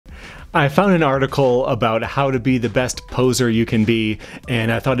I found an article about how to be the best poser you can be, and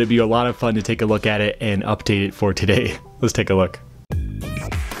I thought it'd be a lot of fun to take a look at it and update it for today. Let's take a look.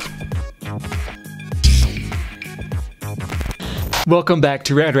 Welcome back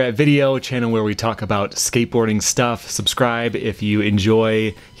to Rad Rat Video, channel where we talk about skateboarding stuff. Subscribe if you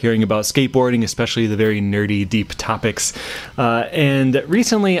enjoy hearing about skateboarding, especially the very nerdy, deep topics. And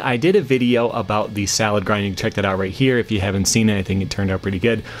recently I did a video about the salad grinding. Check that out right here. If you haven't seen it, I think it turned out pretty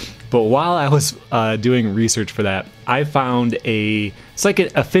good. But while I was doing research for that, I found it's like an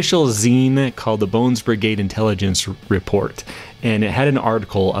official zine called the Bones Brigade Intelligence Report. And it had an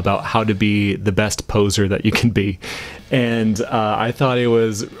article about how to be the best poser that you can be. And I thought it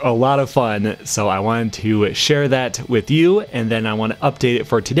was a lot of fun, so I wanted to share that with you, and then I want to update it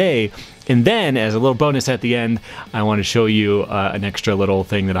for today. And then, as a little bonus at the end, I want to show you an extra little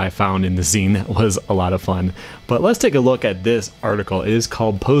thing that I found in the zine that was a lot of fun. But let's take a look at this article. It is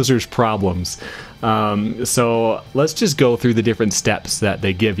called Poser's Problems. So let's just go through the different steps that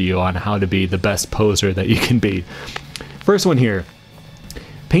they give you on how to be the best poser that you can be. First one here,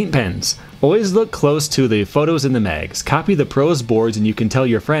 paint pens. Always look close to the photos in the mags. Copy the pros' boards and you can tell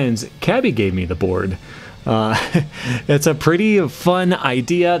your friends, Cabby gave me the board. It's a pretty fun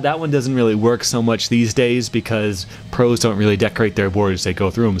idea. That one doesn't really work so much these days because pros don't really decorate their boards. They go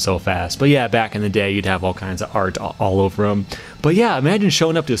through them so fast. But yeah, back in the day, you'd have all kinds of art all over them. But yeah, imagine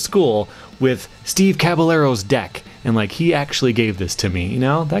showing up to school with Steve Caballero's deck and like, he actually gave this to me. You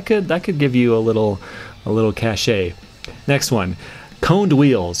know, that could give you a little cachet. Next one, coned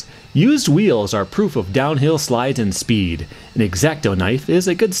wheels. Used wheels are proof of downhill slides and speed. An X-Acto knife is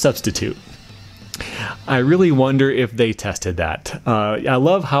a good substitute. I really wonder if they tested that. I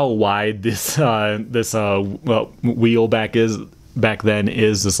love how wide this wheel back then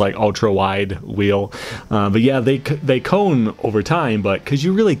is this like ultra wide wheel. But yeah, they cone over time, but could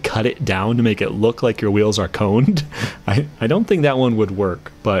you really cut it down to make it look like your wheels are coned? I don't think that one would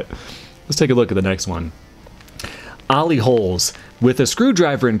work, but let's take a look at the next one. Ollie holes. With a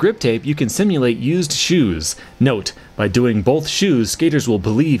screwdriver and grip tape, you can simulate used shoes. Note, by doing both shoes, skaters will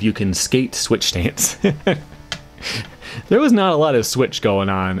believe you can skate switch stance. There was not a lot of switch going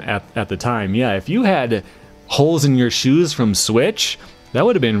on at the time. Yeah, if you had holes in your shoes from switch, that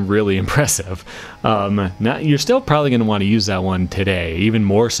would have been really impressive. You're still probably going to want to use that one today, even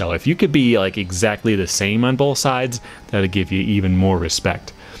more so. If you could be like exactly the same on both sides, that would give you even more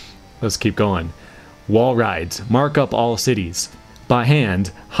respect. Let's keep going. Wall rides. Mark up all cities. By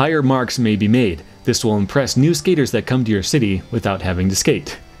hand, higher marks may be made. This will impress new skaters that come to your city without having to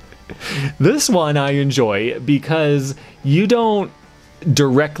skate. This one I enjoy because you don't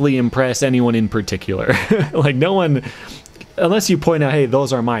directly impress anyone in particular. Like no one, unless you point out, hey,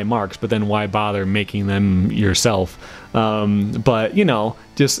 those are my marks, but then why bother making them yourself? But you know,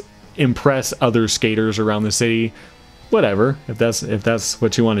 just impress other skaters around the city. Whatever, if that's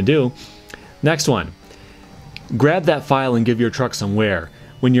what you want to do. Next one. Grab that file and give your truck some wear.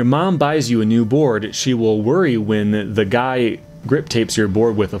 When your mom buys you a new board, she will worry when the guy grip tapes your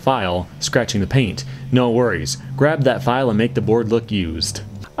board with a file, scratching the paint. No worries. Grab that file and make the board look used.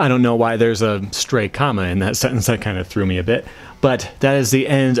 I don't know why there's a stray comma in that sentence. That kind of threw me a bit. But that is the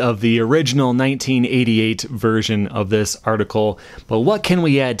end of the original 1988 version of this article. But what can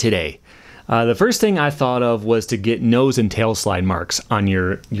we add today? The first thing I thought of was to get nose and tail slide marks on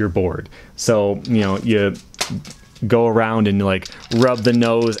your board. So, you know, you go around and like rub the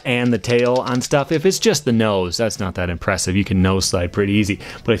nose and the tail on stuff. If it's just the nose, that's not that impressive. You can nose slide pretty easy.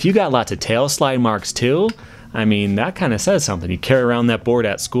 But if you got lots of tail slide marks too, I mean, that kind of says something. You carry around that board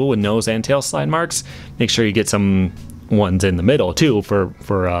at school with nose and tail slide marks. Make sure you get some ones in the middle too for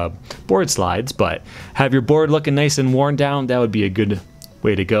board slides, but have your board looking nice and worn down. That would be a good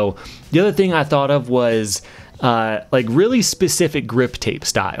way to go. The other thing I thought of was like really specific grip tape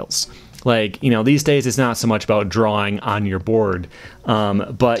styles. Like, you know, these days it's not so much about drawing on your board,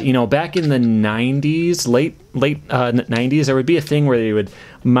 but you know, back in the 90s, late 90s, there would be a thing where you would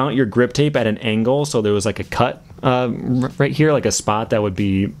mount your grip tape at an angle, so there was like a cut right here, like a spot that would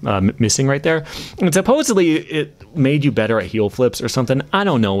be missing right there. And supposedly it made you better at heel flips or something. I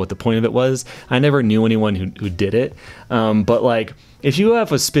don't know what the point of it was. I never knew anyone who did it. But like, if you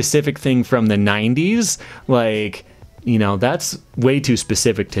have a specific thing from the 90s, like, you know, that's way too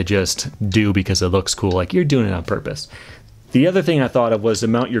specific to just do because it looks cool. Like, you're doing it on purpose. The other thing I thought of was to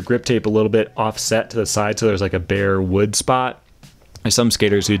mount your grip tape a little bit offset to the side so there's like a bare wood spot. There's some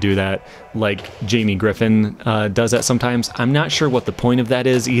skaters who do that, like Jamie Griffin does that sometimes. I'm not sure what the point of that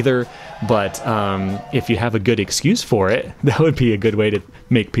is either, but if you have a good excuse for it, that would be a good way to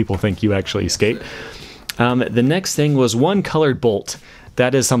make people think you actually skate. The next thing was one colored bolt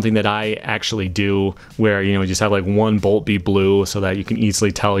that is something that I actually do, where, you know, just have like one bolt be blue so that you can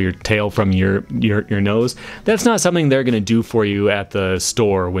easily tell your tail from your nose. That's not something they're going to do for you at the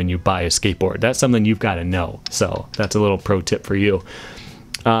store when you buy a skateboard. That's something you've got to know. So that's a little pro tip for you.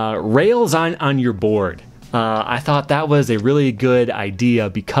 Rails on your board. I thought that was a really good idea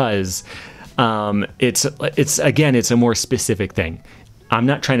because it's a more specific thing. I'm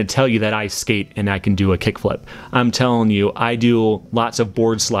not trying to tell you that I skate and I can do a kickflip. I'm telling you I do lots of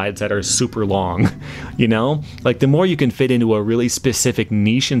board slides that are super long. You know, like the more you can fit into a really specific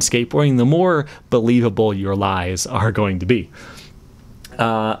niche in skateboarding, the more believable your lies are going to be.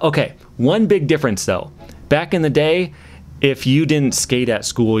 Okay, one big difference though. Back in the day, if you didn't skate at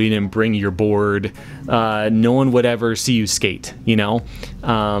school, you didn't bring your board, no one would ever see you skate, you know?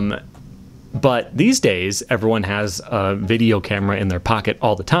 But these days, everyone has a video camera in their pocket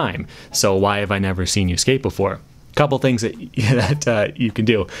all the time. So why have I never seen you skate before? A couple things that you can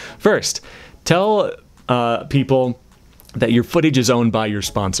do. First, tell people that your footage is owned by your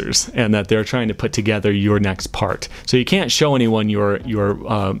sponsors and that they're trying to put together your next part. So you can't show anyone your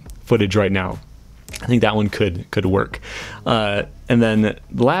footage right now. I think that one could work. And then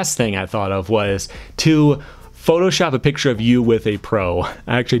the last thing I thought of was to Photoshop a picture of you with a pro.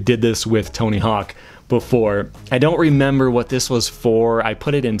 I actually did this with Tony Hawk before. I don't remember what this was for. I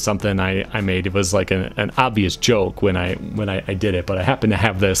put it in something I made. It was like an obvious joke when I did it, but I happen to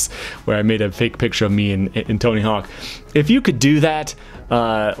have this where I made a fake picture of me in Tony Hawk. If you could do that,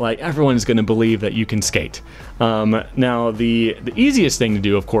 like everyone's going to believe that you can skate. Now the easiest thing to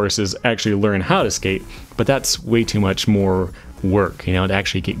do, of course, is actually learn how to skate, but that's way too much more work, you know, to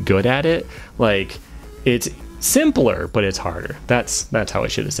actually get good at it. Like, it's simpler, but it's harder. That's how I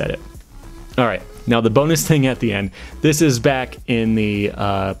should have said it. All right, now the bonus thing at the end. This is back in the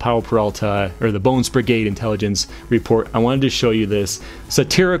Powell Peralta, or the Bones Brigade Intelligence Report. I wanted to show you this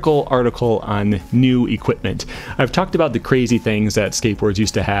satirical article on new equipment. I've talked about the crazy things that skateboards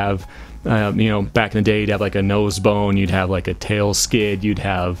used to have. You know, back in the day, you'd have like a nose bone, you'd have like a tail skid, you'd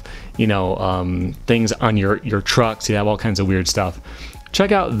have, you know, things on your trucks, you'd have all kinds of weird stuff.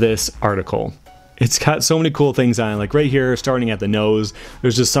 Check out this article. It's got so many cool things on it. Like right here, starting at the nose,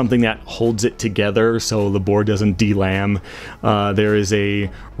 there's just something that holds it together so the board doesn't delam. There is a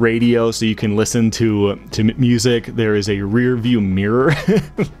radio so you can listen to music. There is a rear view mirror.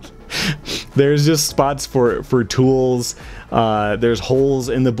 There's just spots for tools. There's holes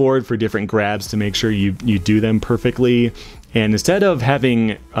in the board for different grabs to make sure you do them perfectly. And instead of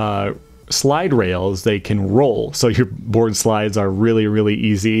having slide rails, they can roll, so your board slides are really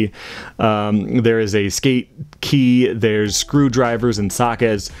easy. There is a skate key, there's screwdrivers and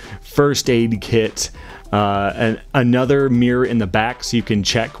sockets, first aid kit, and another mirror in the back so you can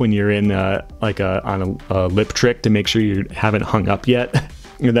check when you're in on a lip trick to make sure you haven't hung up yet.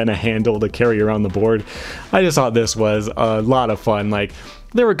 And then a handle to carry around the board. I just thought this was a lot of fun. Like,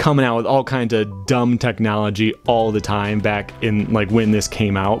 they were coming out with all kinds of dumb technology all the time back in like when this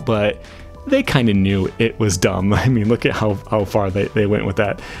came out, but they kind of knew it was dumb. I mean, look at how far they went with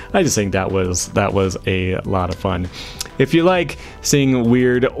that. I just think that was a lot of fun. If you like seeing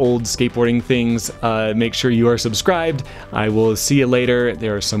weird old skateboarding things, make sure you are subscribed. I will see you later.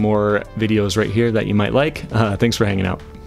 There are some more videos right here that you might like. Thanks for hanging out.